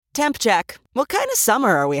Temp check. What kind of summer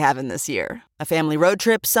are we having this year? A family road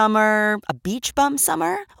trip summer? A beach bum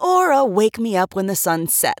summer? Or a wake me up when the sun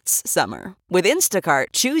sets summer? With Instacart,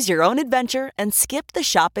 choose your own adventure and skip the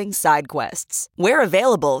shopping side quests. Where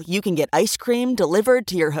available, you can get ice cream delivered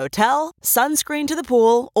to your hotel, sunscreen to the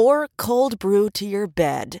pool, or cold brew to your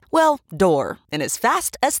bed. Well, door, in as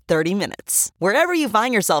fast as 30 minutes. Wherever you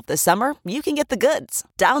find yourself this summer, you can get the goods.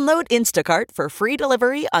 Download Instacart for free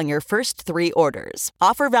delivery on your first 3 orders.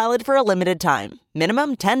 Offer valid for a limited time.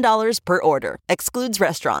 Minimum $10 per order. Excludes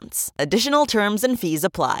restaurants. Additional terms and fees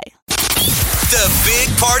apply. The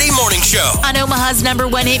Big Party Morning Show. On Omaha's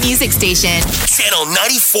 #1 hit music station. Channel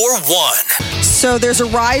 94.1. So there's a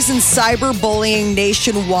rise in cyberbullying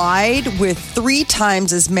nationwide, with 3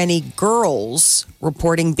 times as many girls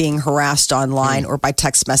reporting being harassed online or by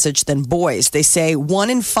text message than boys. They say 1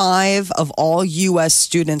 in 5 of all U.S.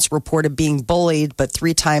 students reported being bullied, but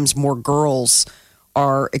 3 times more girls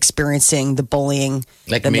are experiencing the bullying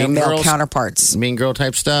Like than their Mean male Girls? counterparts. Mean girl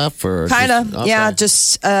type stuff, or Kind of, okay. yeah.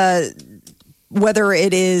 Just whether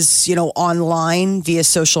it is, online via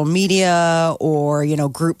social media or,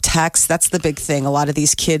 group text. That's the big thing. A lot of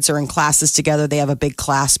these kids are in classes together. They have a big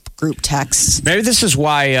class group text. Maybe this is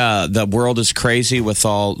why the world is crazy with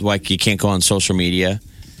all, like, you can't go on social media,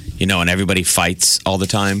 and everybody fights all the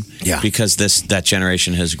time. Yeah. Because that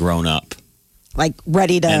generation has grown up. Like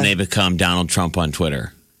ready to, And they become Donald Trump on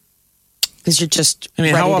Twitter. because you're just I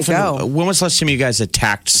mean, ready how often, to go. when was the last time you guys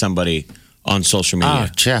attacked somebody on social media?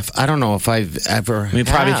 Oh, Jeff, I don't know if I've ever. I mean,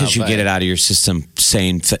 probably because you get it out of your system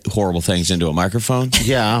saying horrible things into a microphone.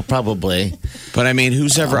 Yeah, probably. But I mean,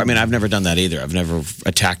 I've never done that either. I've never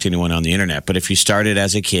attacked anyone on the internet. But if you started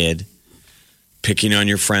as a kid, picking on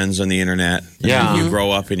your friends on the internet, Yeah. and you grow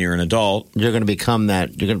up and you're an adult. You're going to become that.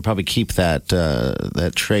 You're going to probably keep that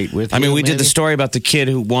trait with you. I mean, we did the maybe? story about the kid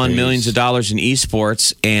who won millions of dollars in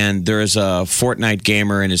esports, and there is a Fortnite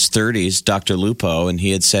gamer in his 30s, Dr. Lupo, and he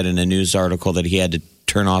had said in a news article that he had to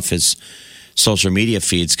turn off his social media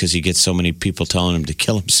feeds because he gets so many people telling him to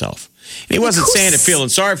kill himself. And he wasn't saying it feeling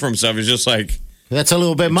sorry for himself. He was just like, That's a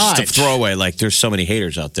little bit much. just a throwaway. Like, there's so many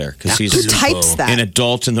haters out there because he's Who types that? an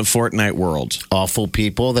adult in the Fortnite world. Awful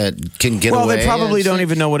people that can get Well, away. they probably and don't say-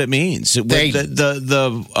 even know what it means.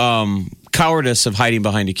 The cowardice of hiding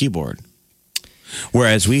behind a keyboard,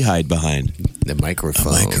 whereas we hide behind the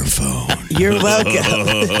microphone. You're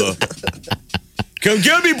welcome. Come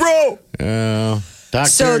get me, bro. Dr.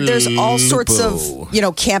 So there's all sorts Lupo.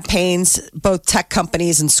 of, campaigns. Both tech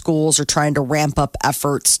companies and schools are trying to ramp up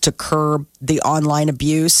efforts to curb the online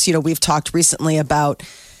abuse. We've talked recently about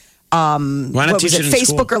Why not what was teach it, it in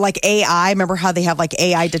Facebook school? or like AI. Remember how they have like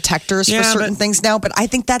AI detectors for Yeah, certain but things now? But I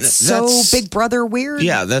think that's so that's- Big Brother weird.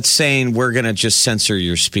 Yeah, that's saying we're going to just censor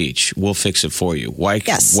your speech. We'll fix it for you. Why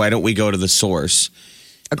don't we go to the source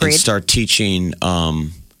Agreed. and start teaching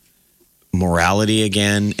morality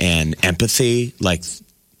again and empathy? Like,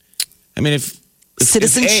 I mean, if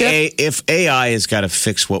Citizenship? if AI has got to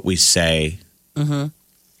fix what we say,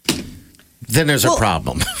 Then there's a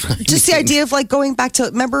problem. Just the idea of like going back to,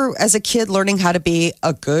 remember as a kid learning how to be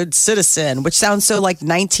a good citizen, which sounds so like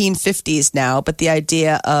 1950s now, but the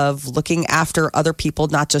idea of looking after other people,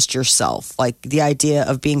 not just yourself, like the idea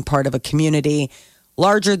of being part of a community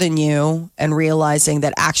larger than you and realizing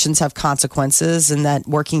that actions have consequences and that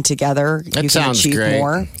working together, you That can sounds achieve great.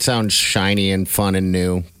 more. Sounds shiny and fun and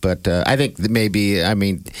new, but I think that maybe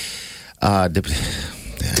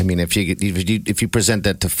if you present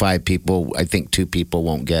that to 5 people, I think 2 people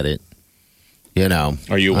won't get it.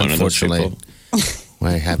 Are you one of those unfortunately. people?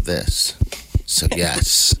 Well, I have this, so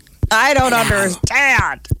yes. I don't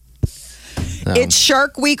understand. It's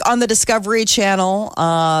Shark Week on the Discovery Channel,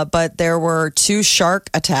 but there were 2 shark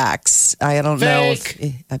attacks. I don't know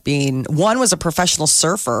one was a professional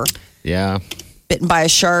surfer Yeah. bitten by a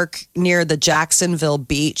shark near the Jacksonville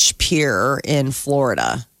Beach Pier in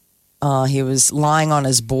Florida. He was lying on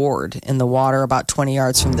his board in the water about 20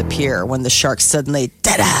 yards from the pier when the shark suddenly,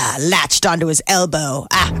 latched onto his elbow.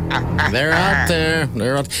 They're out there.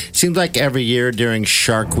 Seems like every year during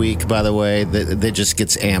Shark Week, by the way, that just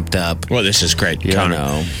gets amped up. Well, this is great.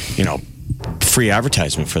 Free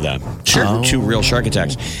advertisement for them. Sure. 2 real shark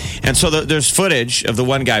attacks. And so there's footage of the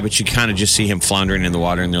one guy, but you kind of just see him floundering in the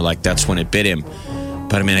water, and they're like, that's when it bit him.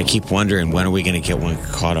 But I mean, I keep wondering, when are we going to get one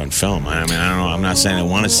caught on film? I mean, I don't know. I'm not saying I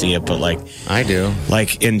want to see it, but like, I do.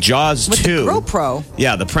 Like in Jaws With 2. the GoPro.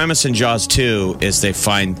 Yeah, the premise in Jaws 2 is they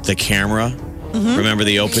find the camera. Remember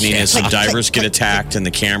the opening is some divers get attacked and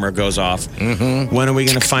the camera goes off. When are we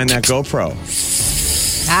going to find that GoPro?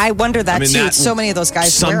 I wonder that too. that So many of those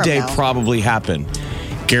guys wear 'em someday now. probably happen.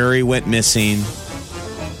 Gary went missing.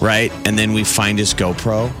 right? And then we find his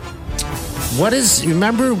GoPro.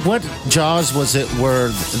 Remember what Jaws was it where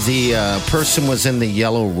the person was in the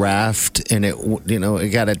yellow raft and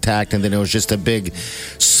it got attacked and then it was just a big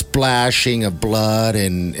splashing of blood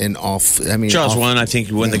and off. I mean, Jaws 1, I think,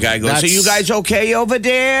 when the guy goes, "Are you guys okay over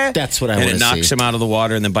there?" That's what I want to see. And it knocks him out of the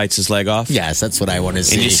water and then bites his leg off. Yes, that's what I want to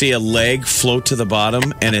see. And you see a leg float to the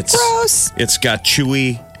bottom and it's Gross. It's got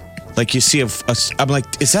chewy. Like you see I'm like,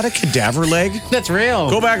 is that a cadaver leg? That's real.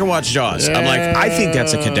 Go back and watch Jaws. I'm like, I think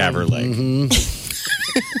that's a cadaver leg.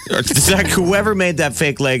 It's like whoever made that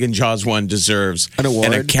fake leg in Jaws 1 deserves an award?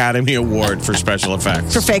 an Academy Award for special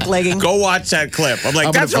effects. For fake legging. Go watch that clip. I'm like,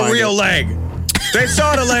 I'm that's a gonna real find leg. They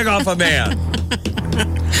sawed a leg off a man.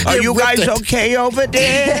 Are you guys okay over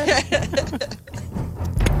there?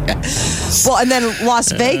 Well, and then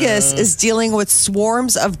Las Vegas is dealing with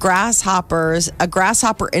swarms of grasshoppers, a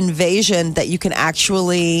grasshopper invasion that you can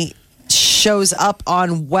actually shows up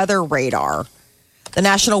on weather radar. The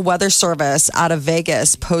National Weather Service out of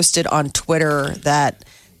Vegas posted on Twitter that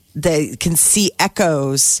they can see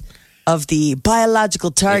echoes of the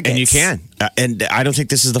biological targets. And you can. And I don't think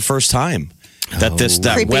this is the first time that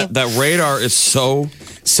that radar is so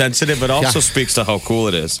sensitive. It also speaks to how cool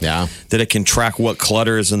it is. Yeah. That it can track what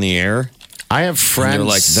clutter is in the air. I have friends. And they're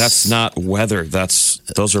like, that's not weather.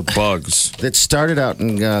 Those are bugs. That started out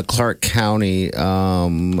in Clark County.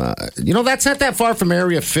 That's not that far from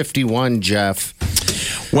Area 51, Jeff.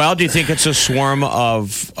 Well, do you think it's a swarm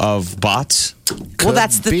of bots? Well,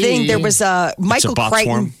 that's the thing. There was a Michael bot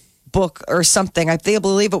Crichton swarm? book or something. I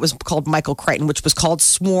believe it was called Michael Crichton, which was called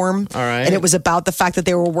Swarm. All right. And it was about the fact that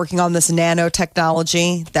they were working on this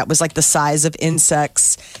nanotechnology that was like the size of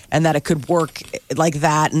insects and that it could work like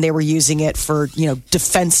that. And they were using it for,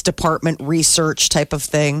 Defense Department research type of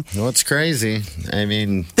thing. Well, it's crazy. I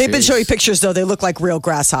mean, They've been showing pictures, though. They look like real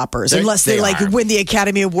grasshoppers. Unless they are. win the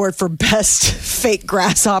Academy Award for best fake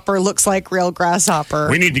grasshopper, looks like real grasshopper.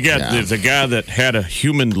 We need to get the guy that had a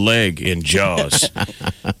human leg in Jaws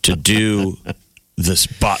to do this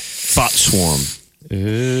bot swarm.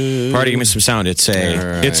 Party, give me some sound.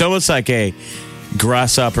 It's almost like a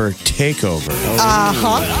grasshopper takeover.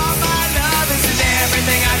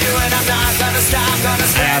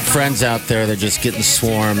 I have friends out there that are just getting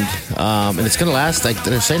swarmed, and it's going to last, like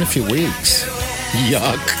they're saying, a few weeks.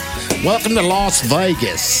 Yuck. Welcome to Las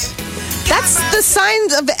Vegas. That's the sign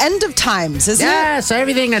of end of times, isn't it? Yes,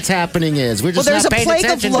 everything that's happening is. We're just Well, there's not a paying plague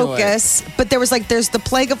of attention to it. locusts, but there's the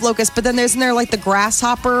plague of locusts, but then isn't there like the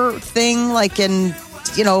grasshopper thing, like in,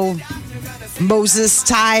 Moses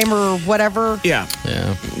time or whatever? Yeah.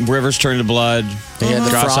 Yeah. Rivers turn to blood. Yeah,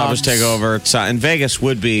 the Grasshoppers frogs. take over. And Vegas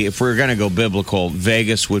would be, if we were going to go biblical,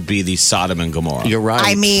 Vegas would be the Sodom and Gomorrah. You're right.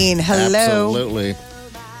 I mean, hello. Absolutely.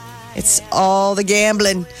 It's all the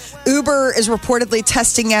gambling. Uber is reportedly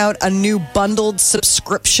testing out a new bundled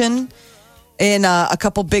subscription in a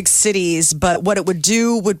couple big cities. But what it would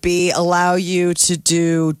do would be allow you to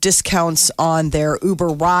do discounts on their Uber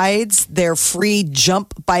rides, their free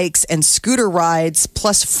jump bikes and scooter rides,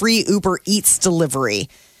 plus free Uber Eats delivery.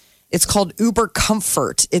 It's called Uber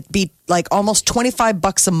Comfort. It'd be like almost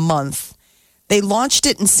 $25 a month. They launched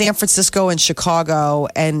it in San Francisco and Chicago,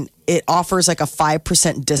 and it offers like a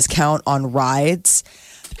 5% discount on rides.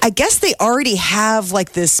 I guess they already have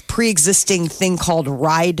like this pre-existing thing called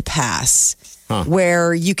Ride Pass,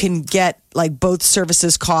 where you can get like both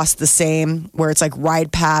services cost the same, where it's like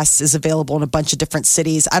Ride Pass is available in a bunch of different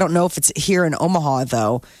cities. I don't know if it's here in Omaha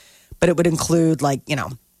though, but it would include like,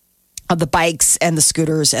 the bikes and the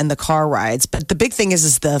scooters and the car rides. But the big thing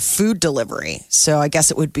is the food delivery. So I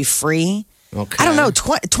guess it would be free. Okay. I don't know,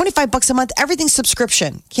 $25 a month, everything's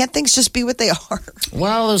subscription. Can't things just be what they are?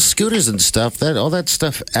 Well, those scooters and stuff, all that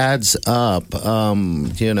stuff adds up,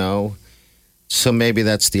 So maybe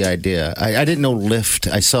that's the idea. I didn't know Lyft.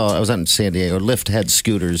 I was out in San Diego. Lyft had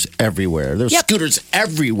scooters everywhere. There's scooters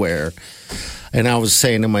everywhere. And I was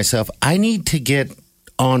saying to myself, I need to get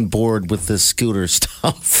on board with this scooter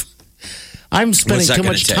stuff. I'm spending too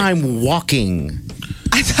much time walking.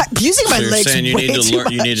 I'm using my So you're legs saying you way need to too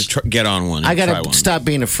learn, you much. need to get on one. I Try got one. to stop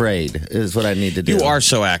being afraid is what I need to do. You are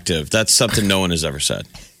so active. That's something no one has ever said.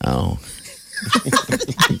 Oh.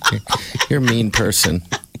 You're a mean person.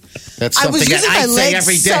 That's I was something using that I my say legs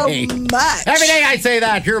every so day. much. Every day I say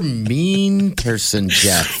that. You're a mean person,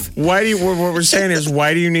 Jeff. Why do you? What we're saying is,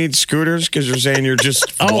 why do you need scooters? Because you're saying you're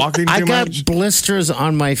just walking too I got much. blisters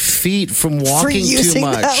on my feet from walking too using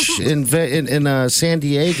much in San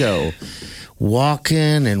Diego.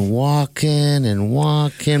 Walking and walking and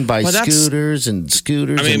walking by Well, that's- scooters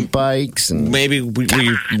and I mean, bikes and Maybe were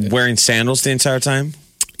you wearing sandals the entire time?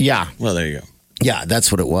 yeah. Well, there you go. Yeah,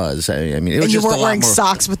 that's what it was. I mean, it was And you just a weren't lot wearing more.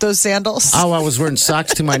 socks with those sandals? Oh, I was wearing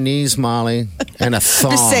socks to my knees, Molly, and a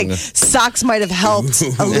thong. Just saying, socks might have helped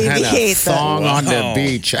And alleviate a thong the. on the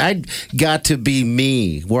beach. I got to be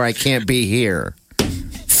me where I can't be here.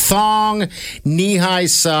 Thong, knee-high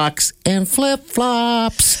socks, and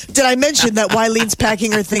flip-flops. Did I mention that Wylene's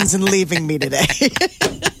packing her things and leaving me today?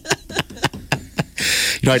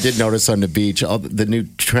 You know, I did notice on the beach, the new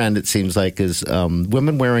trend, it seems like, is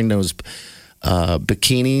women wearing those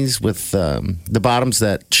bikinis with the bottoms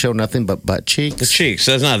that show nothing but butt cheeks. The cheeks.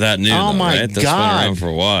 That's not that new. Oh, though, my right? That's God. been around for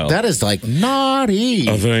a while. That is like naughty.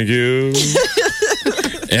 Oh, thank you.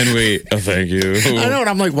 And thank you. I know, and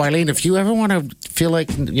I'm like, Wylene, if you ever want to feel like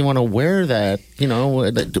you want to wear that,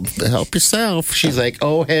 help yourself. She's like,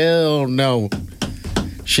 oh, hell no.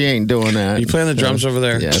 She ain't doing that. Are you playing the drums over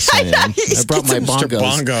there? Yes, I am. I brought my Mr.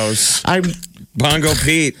 bongos. Bongos. I'm Bongo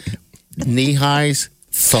Pete. knee-highs,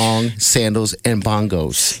 thong, sandals, and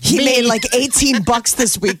bongos. He made like $18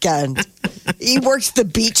 this weekend. He works the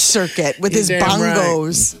beach circuit with his Damn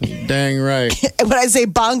bongos. Right. Dang right. And when I say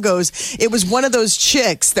bongos, it was one of those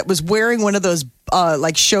chicks that was wearing one of those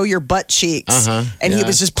like show your butt cheeks. And he yeah.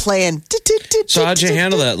 was just playing. So how'd you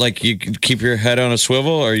handle that? Like, you keep your head on a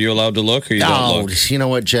swivel? Or are you allowed to look, or you don't look? You know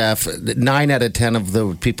what, Jeff? 9 out of 10 of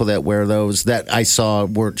the people that wear those that I saw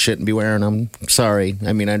shouldn't be wearing them. Sorry.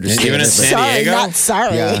 I mean, I understand. Even in it, but- San Sorry, Diego? not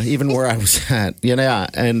sorry. Yeah, even where I was at. Yeah.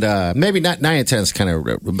 And maybe not 9 and 10 is kind of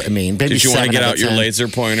mean. Maybe Did you want to 7 get out out of your 10. laser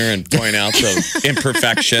pointer and point out the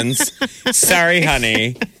imperfections? Sorry,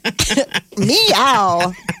 honey.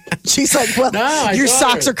 Meow. She's like, well, No, I your told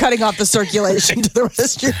socks her. are cutting off the circulation to the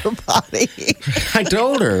rest of your body. I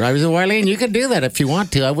told her. I was like, Wylene, you can do that if you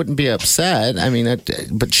want to. I wouldn't be upset. I mean,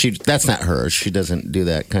 but that's not her. She doesn't do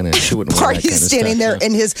that kind of. She wouldn't. wear that Party's kind of standing stuff. there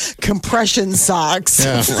in his compression socks,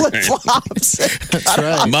 Yeah. flip flops. That's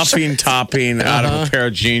right. Muffin topping out of a pair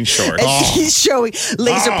of jean shorts. And he's showing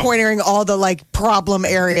laser pointing all the like problem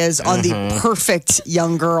areas on the perfect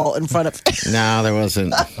young girl in front of. No, there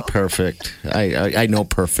wasn't perfect. I know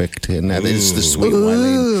perfect, and that is the sweet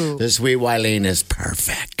Wylene. The sweet Wylene is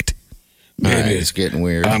perfect. Baby, It's getting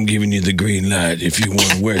weird. I'm giving you the green light if you want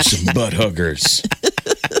to wear some butt huggers.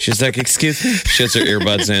 She's like, excuse me? She has her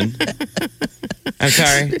earbuds in. I'm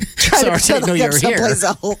sorry. Trying to Sorry, pretend no, like I'm you're here. someplace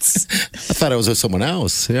else. I thought it was with someone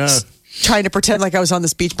else. Yeah. Trying to pretend like I was on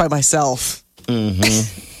this beach by myself.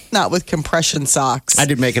 Mm-hmm. Not with compression socks. I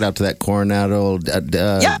did make it out to that Coronado,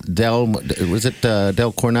 Yeah.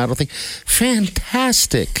 Del Coronado thing.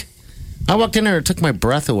 Fantastic. I walked in there and it took my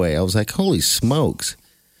breath away. I was like, holy smokes.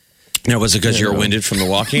 Now, was it because you were winded from the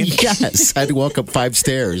walking? Yes. I had to walk up 5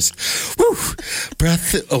 stairs. Woo!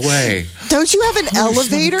 Breath away. Don't you have an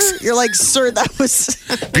elevator? You're like, sir, that was.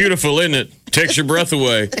 Beautiful, isn't it? Takes your breath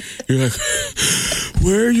away. You're like,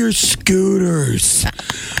 where are your scooters?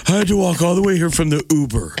 I had to walk all the way here from the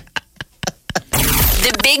Uber.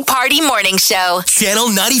 The Big Party Morning Show. Channel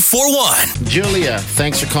 94.1. Julia,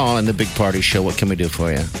 thanks for calling the Big Party Show. What can we do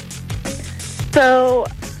for you? So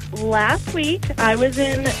last week I was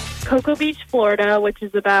in Cocoa Beach, Florida, which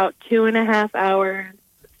is about 2.5 hours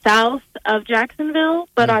south of Jacksonville,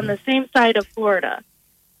 but on the same side of Florida.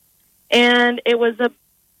 And it was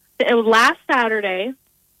last Saturday,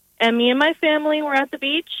 and me and my family were at the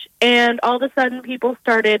beach, and all of a sudden people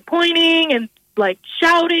started pointing and like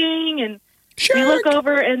shouting, and we look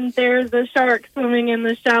over and there's a shark swimming in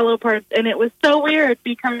the shallow parts, and it was so weird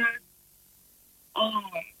because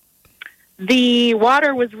the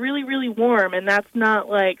water was really, really warm, and that's not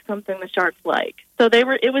like something the sharks like. So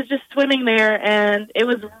it was just swimming there, and it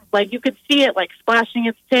was like you could see it like splashing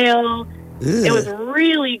its tail. It was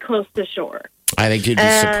really close to shore. I think you'd be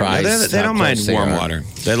surprised. They how don't mind close they warm are. water.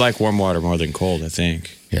 They like warm water more than cold, I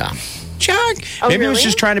think. Yeah. Shark. Oh, Maybe it was really?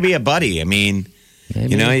 just trying to be a buddy. I mean,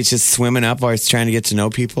 you know, he's just swimming up while he's trying to get to know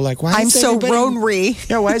people. Like, why? I'm is so everybody- Ronry.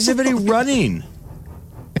 Yeah, why is everybody running?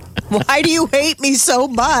 Why do you hate me so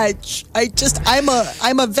much? I'm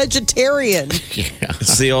a vegetarian.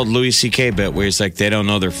 It's the old Louis C.K. bit where he's like, they don't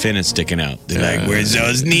know their fin is sticking out. They're like, where's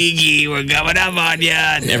those Niggy? We're coming up on you.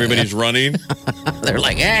 And everybody's running. They're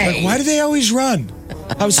like, hey. Like, why do they always run?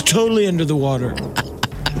 I was totally under the water.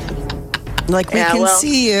 Like, we Yeah, can well-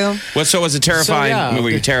 see you. So was it terrifying? So, yeah. Were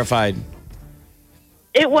you terrified?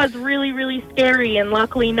 It was really, really scary, and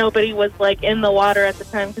luckily nobody was like in the water at the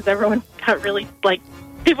time because everyone got really like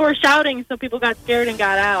people were shouting, so people got scared and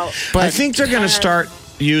got out. But I think they're going to start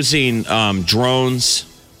using drones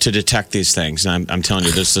to detect these things. And I'm telling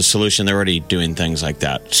you, this is the solution. They're already doing things like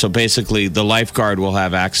that. So basically, the lifeguard will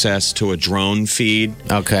have access to a drone feed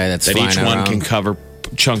Okay, that's that fine. each one can cover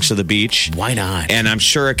chunks of the beach. Why not? And I'm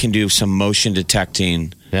sure it can do some motion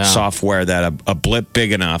detecting software that a blip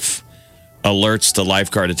big enough alerts the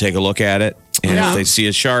lifeguard to take a look at it. And if they see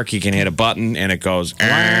a shark, he can hit a button and it goes,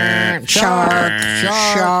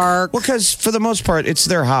 Shark. Well, because for the most part, it's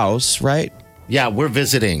their house, right? Yeah, we're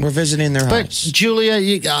visiting. We're visiting their But house. Julia,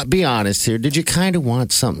 you be honest here. Did you kind of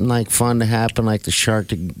want something like fun to happen, like the shark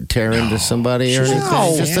to tear into somebody or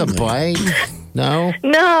anything? Just a bite? No?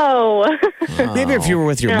 No. Maybe if you were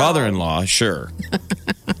with your mother-in-law, sure.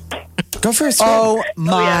 Go for a swim. Oh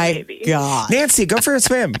my maybe. God. Nancy, go for a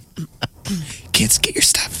swim. Kids, get your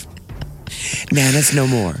stuff. Nanas, no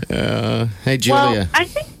more. Hey, Julia.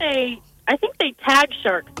 Well, I think they tag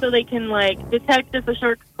sharks so they can detect if a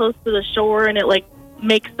shark's close to the shore and it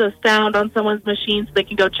makes the sound on someone's machine so they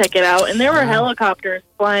can go check it out. And there were helicopters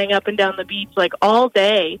flying up and down the beach all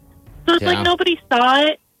day. So it's like nobody saw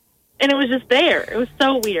it and it was just there. It was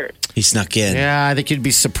so weird. He snuck in. Yeah, I think you'd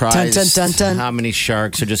be surprised Dun, dun, dun, dun. how many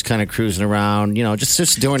sharks are just kind of cruising around,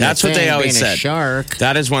 just doing That's their what they thing, always being said. a shark.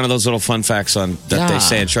 That is one of those little fun facts that they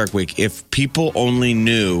say in Shark Week. If people only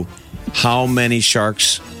knew how many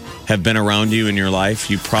sharks have been around you in your life,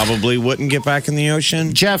 you probably wouldn't get back in the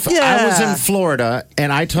ocean. Jeff, I was in Florida,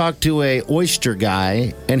 and I talked to a oyster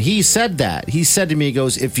guy, and he said that. He said to me, he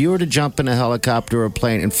goes, if you were to jump in a helicopter or a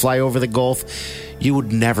plane and fly over the Gulf, you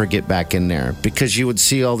would never get back in there because you would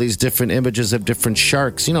see all these different images of different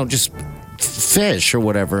sharks, just fish or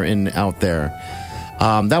whatever out there.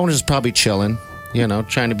 That one is probably chilling,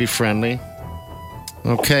 trying to be friendly.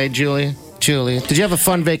 Okay, Julia, did you have a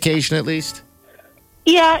fun vacation at least?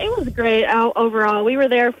 Yeah, it was great overall. We were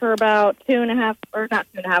there for about a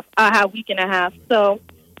week and a half. So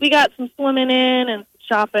we got some swimming in and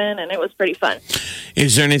shopping, and it was pretty fun.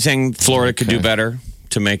 Is there anything Florida could do better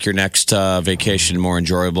to make your next vacation more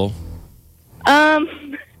enjoyable?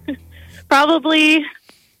 Probably,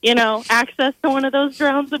 access to one of those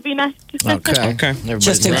drones would be nice. Okay.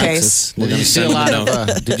 Just in case. Did you see a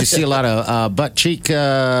lot of butt cheek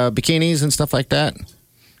bikinis and stuff like that?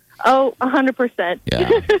 Oh, 100%.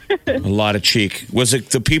 Yeah. A lot of cheek. Was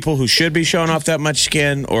it the people who should be showing off that much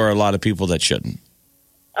skin or a lot of people that shouldn't?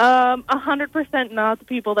 100% not the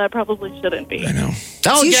people that probably shouldn't be. I know.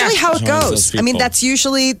 It's usually how it It's always those goes. I people. mean,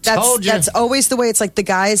 that's always the way. It's like the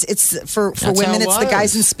guys. It's for That's women. how it It's the was.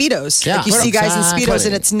 guys in speedos. Yeah. Like you see guys in Exactly. speedos,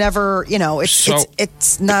 and it's never,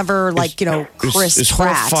 it's never crisp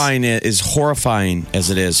trash. As horrifying as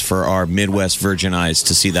it is for our Midwest virgin eyes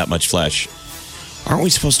to see that much flesh, aren't we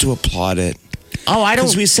supposed to applaud it? Oh, I don't.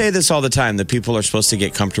 Because we say this all the time, that people are supposed to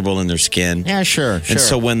get comfortable in their skin. Yeah, sure. And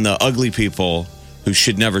so when the ugly people who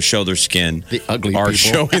should never show their skin The ugly are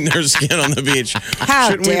people. showing their skin on the beach, How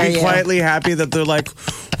shouldn't we dare be you. quietly happy that they're like,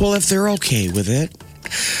 well, if they're okay with it,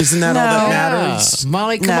 isn't that all that matters?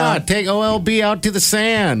 Molly, come on. Take OLB out to the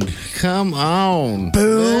sand. Come on.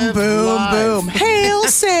 Boom, Live boom, life. boom. Hail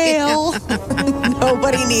sail.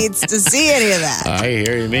 Nobody needs to see any of that. I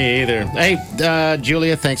hear you, me either. Hey,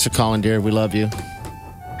 Julia, thanks for calling, dear. We love you.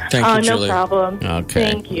 Thank you, No Julie. problem.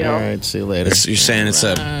 Okay. Thank you. All right. See you later. You're saying it's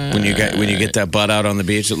when you get that butt out on the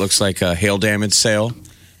beach, it looks like a hail damage sale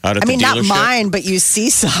out at I mean, the not dealership. mine, but you see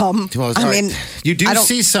some. Well, I all mean, right. You do I don't-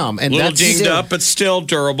 see some, and A little that's dinged up, but still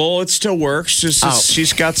durable. It still works.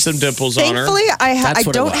 She's got some dimples on her. Thankfully, I That's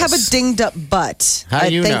what it don't have a was. dinged up butt. How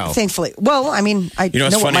do you know? Thankfully, well, I mean, I You know,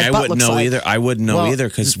 it's know what funny. my I butt wouldn't looks know like. either. I wouldn't know Well, either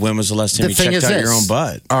because when was the last time The you thing checked is out this. your own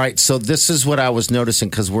butt? All right, so this is what I was noticing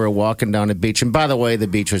because we're walking down the beach, and by the way, the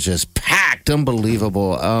beach was just packed,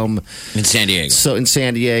 unbelievable. In San Diego. So in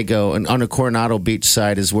San Diego, and on the Coronado Beach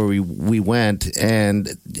side is where we went, and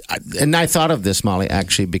I thought of this, Molly,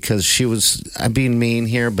 actually, because I'm being mean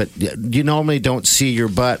here, but you normally don't see your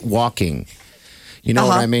butt walking. You know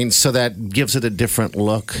what I mean? So that gives it a different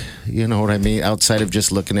look. You know what I mean? Outside of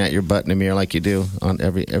just looking at your butt in the mirror like you do on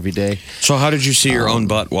every day. So how did you see your own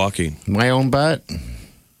butt walking? My own butt.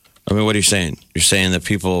 I mean, what are you saying? You're saying that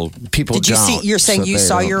people Did you see? don't, You're saying so you they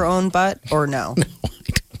saw don't. your own butt, or no?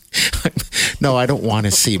 No, I don't want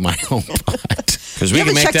to see my own butt. because we You can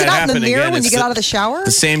ever make checked that it out in happen the mirror again. when you It's get out of the shower?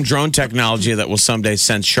 The same drone technology that will someday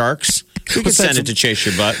send sharks. We can send it to chase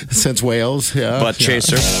your butt. Since Wales, yeah. Butt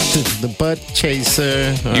chaser. The butt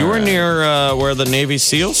chaser. You were near where the Navy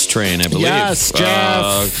SEALs train, I believe. Yes,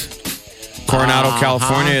 Jeff. Coronado,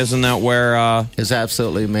 California. Isn't that where It's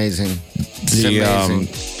absolutely amazing. It's the amazing.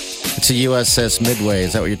 It's a USS Midway.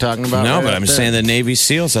 Is that what you're talking about? No, Right but up I'm there? saying the Navy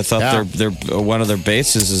SEALs. I thought Yeah. they're one of their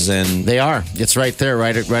bases is in. They are. It's right there,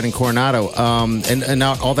 right in Coronado, and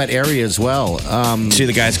all that area as well. See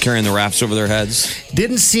the guys carrying the rafts over their heads.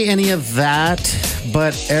 Didn't see any of that,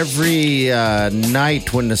 but every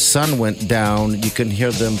night when the sun went down, you can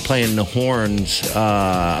hear them playing the horns.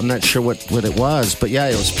 I'm not sure what it was, but yeah,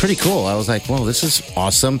 it was pretty cool. I was like, "Whoa, this is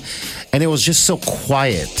awesome," and it was just so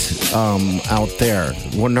quiet out there.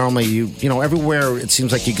 When normally everywhere it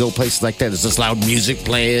seems like you go places like that, there's this loud music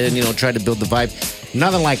playing. Try to build the vibe.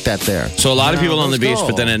 Nothing like that there. So a lot of people on the beach, let's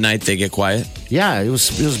but go. then at night they get quiet. Yeah, it was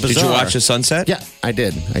bizarre. Did you watch the sunset? Yeah, I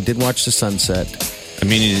did. I did watch the sunset. I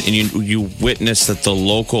mean, and you witnessed that the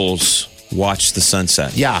locals watched the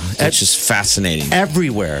sunset. Yeah. It's just fascinating.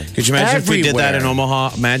 Everywhere. Could you imagine if we did that in Everywhere.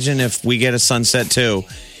 Omaha? Imagine if we get a sunset too.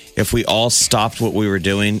 If we all stopped what we were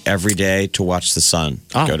doing every day to watch the sun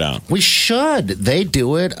go down. We should. They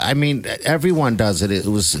do it. I mean, everyone does it. It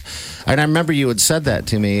was, and I remember you had said that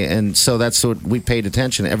to me, and so that's what we paid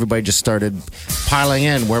attention. Everybody just started piling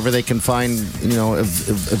in wherever they can find, a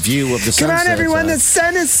view of the sunset. Come on, everyone. So- The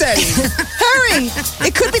sun is setting. Hurry!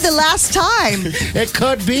 It could be the last time. It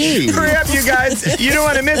could be. Hurry up, you guys. You don't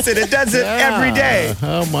want to miss it. It does it every day.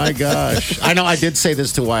 Oh my gosh! I know. I did say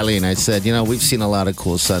this to Wileen. I said, we've seen a lot of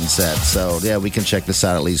cool sunsets, so yeah, we can check this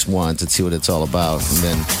out at least once and see what it's all about, and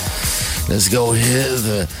then let's go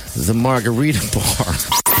hit the margarita bar.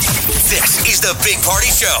 This is the Big Party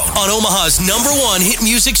Show on Omaha's #1 hit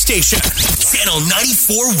music station, Channel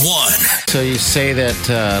 94.1. So you say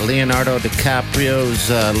that Leonardo DiCaprio's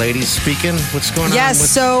lady's speaking? What's going on? Yes, with-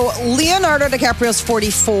 so Leonardo DiCaprio's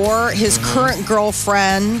 44. His current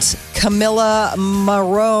girlfriend, Camilla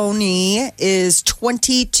Maroney, is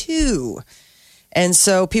 22. And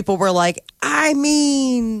so people were like, I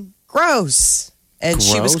mean, gross. And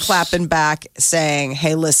she was Gross? clapping back saying,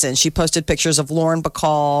 hey, listen, she posted pictures of Lauren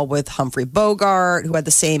Bacall with Humphrey Bogart, who had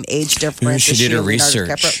the same age difference. She as did her and Leonardo research.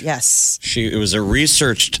 DiCaprio. Yes. It was a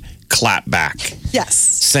researched clapback Yes.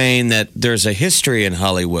 saying that there's a history in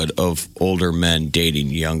Hollywood of older men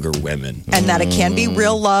dating younger women. And that it can be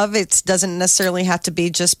real love. It doesn't necessarily have to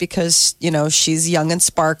be just because, she's young and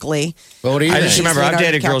sparkly. Well, what do you I think? just remember I've Leonardo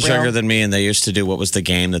dated girls DiCaprio. younger than me, and they used to do what was the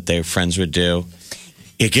game that their friends would do.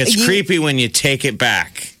 It gets creepy when you take it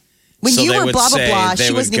back. When So you they were would blah, blah, say- blah, they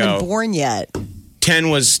she would wasn't even go, born yet.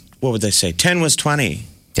 10 was, what would they say? 10 was 20.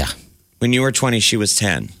 Yeah. When you were 20, she was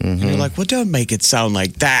 10. And you're like, well, don't make it sound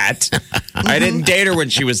like that. I didn't date her when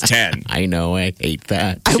she was 10. I know. I hate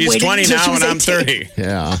that. I She's waited 20 until she now was and I'm 18. 30.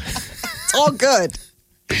 Yeah. It's all good.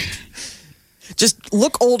 Just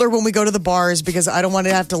look older when we go to the bars because I don't want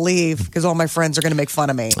to have to leave because all my friends are going to make fun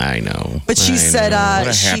of me. I know. But she I said, know. What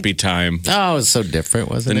a she- happy time. Oh, it's so different,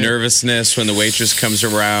 The wasn't it? nervousness when the waitress comes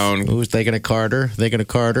around. Who's they gonna Carter? They gonna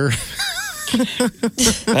Carter?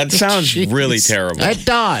 That sounds really terrible. It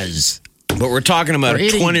does. But we're talking about We're a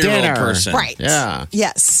eating 20-year-old dinner. person. Right. Yeah.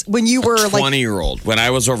 Yes. When you were like, 20-year-old. When I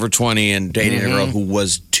was over 20 and dating a girl who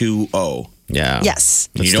was 2-0. Yeah. yes.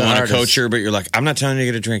 You It's don't the want to hardest. coach her, but you're like, I'm not telling you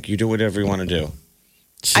to get a drink. You do whatever you want to do.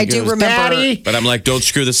 She I do goes, remember- Daddy. But I'm like, don't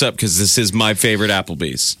screw this up because this is my favorite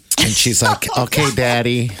Applebee's. And she's like, okay,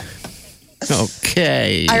 Daddy.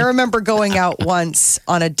 Okay. I remember going out once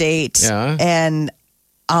on a date Yeah. and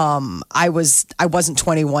I wasn't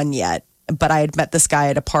 21 yet, but I had met this guy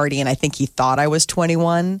at a party and I think he thought I was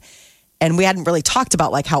 21. And we hadn't really talked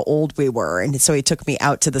about like how old we were. And so he took me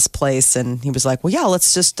out to this place and he was like, well, yeah,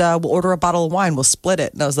 let's just, we'll order a bottle of wine. We'll split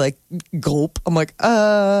it. And I was like, gulp. I'm like,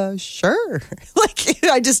 sure. Like,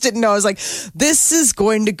 I just didn't know. I was like, this is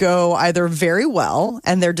going to go either very well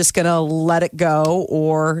and they're just going to let it go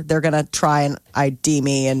or they're going to try and ID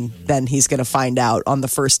me. And then he's going to find out on the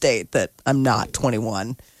first date that I'm not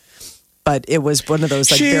 21. But it was one of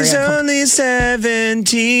those like She's very only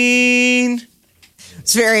 17.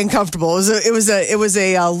 It's very uncomfortable. It was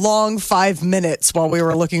a long 5 minutes while we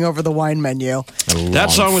were looking over the wine menu. That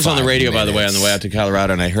song was on the radio, by the way, on the way out to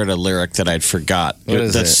Colorado, and I heard a lyric that I'd forgot. What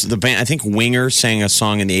is That's it? the band. I think Winger sang a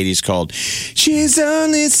song in the 80s called "She's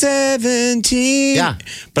Only 17." Yeah.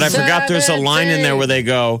 but I forgot there's a line in there where they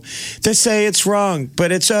go, "They say it's wrong,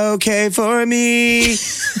 but it's okay for me,"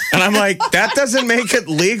 and I'm like, that doesn't make it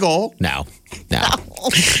legal. No. No.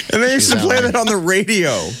 And they used to play that on the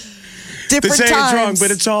radio. They Different say times. it's wrong,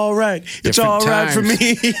 but it's all right. It's Different all right for times.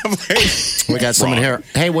 me. I'm like, We got someone here.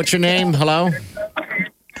 Hey, what's your name? Hello?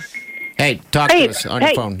 Hey, talk Hey, to us on your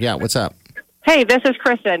hey. phone. Yeah, what's up? Hey, this is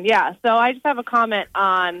Kristen. Yeah, so I just have a comment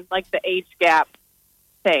on like the age gap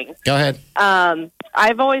thing. Go ahead.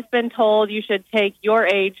 I've always been told you should take your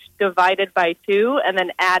age divided by 2 and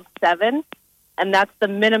then add 7, and that's the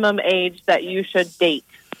minimum age that you should date.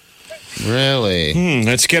 Really?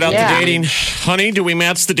 Let's get out the dating. Honey, do we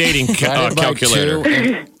match the dating calculator?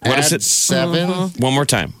 What is it? 7? One more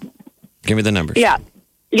time. Give me the numbers. Yeah.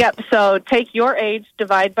 Yep. So take your age,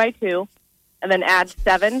 divide by 2, and then add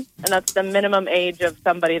 7, and that's the minimum age of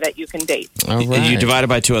somebody that you can date. All right. You divide it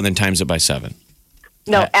by 2 and then times it by 7.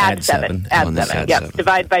 No, add add 7. 7. Add Oh, 7. add Yep. 7.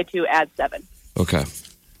 Divide by 2, add 7. Okay.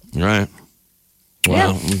 All right.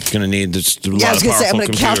 Well, I'm going to need this. Yeah, I was going to say, I'm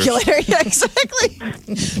going to calculator. Yeah, exactly.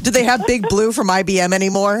 Do they have Big Blue from IBM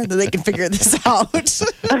anymore? That they can figure this out?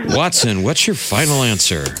 Watson, what's your final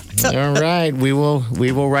answer? All right. We will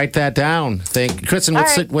write that down. Kristen,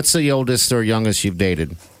 what's the oldest or youngest you've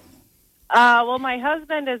dated? Well, my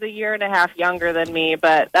husband is a year and a half younger than me,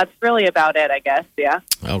 but that's really about it, I guess. Yeah.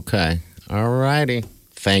 Okay. All righty.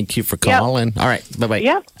 Thank you for calling. All right. Bye-bye.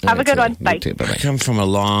 Yep. Have a good one. Bye. You too. Bye-bye. I come from a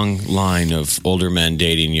long line of older men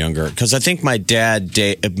dating younger. Because I think my dad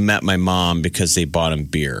met my mom because they bought him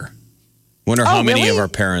beer. Wonder how many of our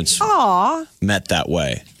parents met that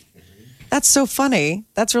way. That's so funny.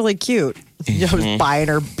 That's really cute. You know, buying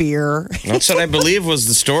her beer. That's what I believe was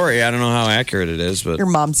the story. I don't know how accurate it is, but Your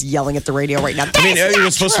mom's yelling at the radio right now. I mean, That's it not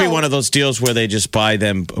was supposed to be true. one of those deals where they just buy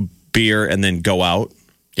them a beer and then go out.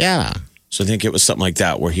 Yeah. So I think it was something like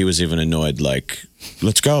that where he was even annoyed, like,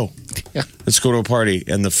 let's go. Let's go to a party.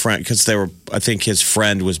 And the friend, because I think his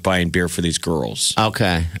friend was buying beer for these girls.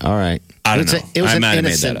 Okay. All right. I don't know. It was I an might have made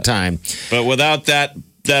innocent that up. time. But without that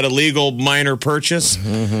illegal minor purchase,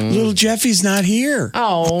 little Jeffy's not here.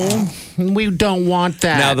 Oh, we don't want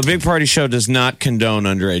that. Now, the Big Party Show does not condone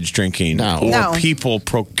underage drinking or No. people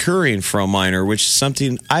procuring for a minor, which is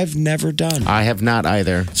something I've never done. I have not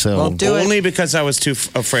either. So Well, do it. Only because I was too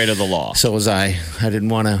afraid of the law. So was I. I didn't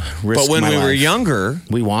want to risk But when my we were life. younger,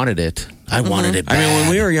 we wanted it. I wanted it I bad. mean, when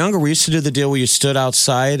we were younger, we used to do the deal where you stood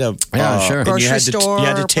outside of Sure. and Grocery you had store, you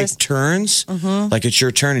had to take place. turns, like it's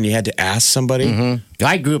your turn, and you had to ask somebody.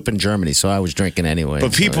 I grew up in Germany, so I was drinking anyway.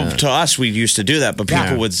 But so, people, yeah. to us, we used to do that. But people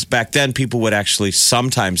Yeah. would back then. People would actually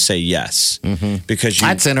sometimes say yes because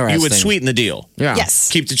That's you would interesting. sweeten the deal. Yeah. Yes.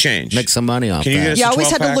 Keep the change. Make some money off Can you that. get us You a always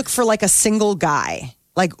had to 12-pack? look for like a single guy.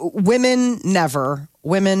 Like women, never.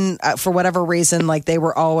 Women, for whatever reason, like they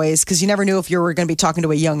were always, because you never knew if you were going to be talking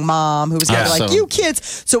to a young mom who was going to Yeah, be like, so- you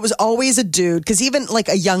kids. So it was always a dude. Because even like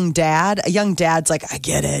a young dad's like, I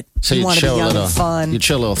get it. So you you'd want to be show young a little and fun. You'd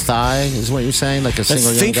show a little thigh, is what you're saying? Like a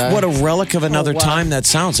single young Think guy? what a relic of another wow. time that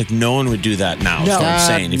sounds like. No one would do that now. Is No. what I'm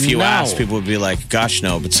saying. If you No. ask, people would be like, "Gosh,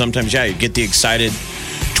 no." But sometimes, yeah, you get the excited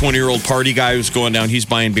 20-year-old party guy who's going down. He's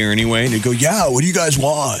buying beer anyway, and they go, "Yeah, what do you guys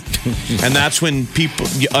want?" And that's when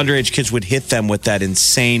underage kids would hit them with that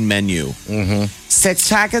insane menu.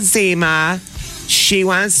 6-pack of Zima. She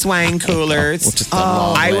wants wine coolers. Which is the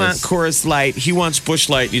long I list. want Coors Light. He wants Busch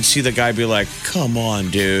Light. You'd see the guy be like, "Come on,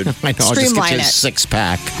 dude." I know, I'll just get Streamline you a it.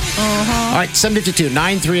 6-pack. All right,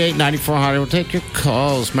 752-938-9400. We'll take your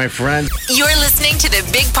calls, my friend. You're listening to the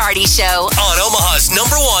Big Party Show, On Omaha's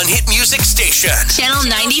 #1 hit music station. Channel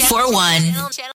 94.1.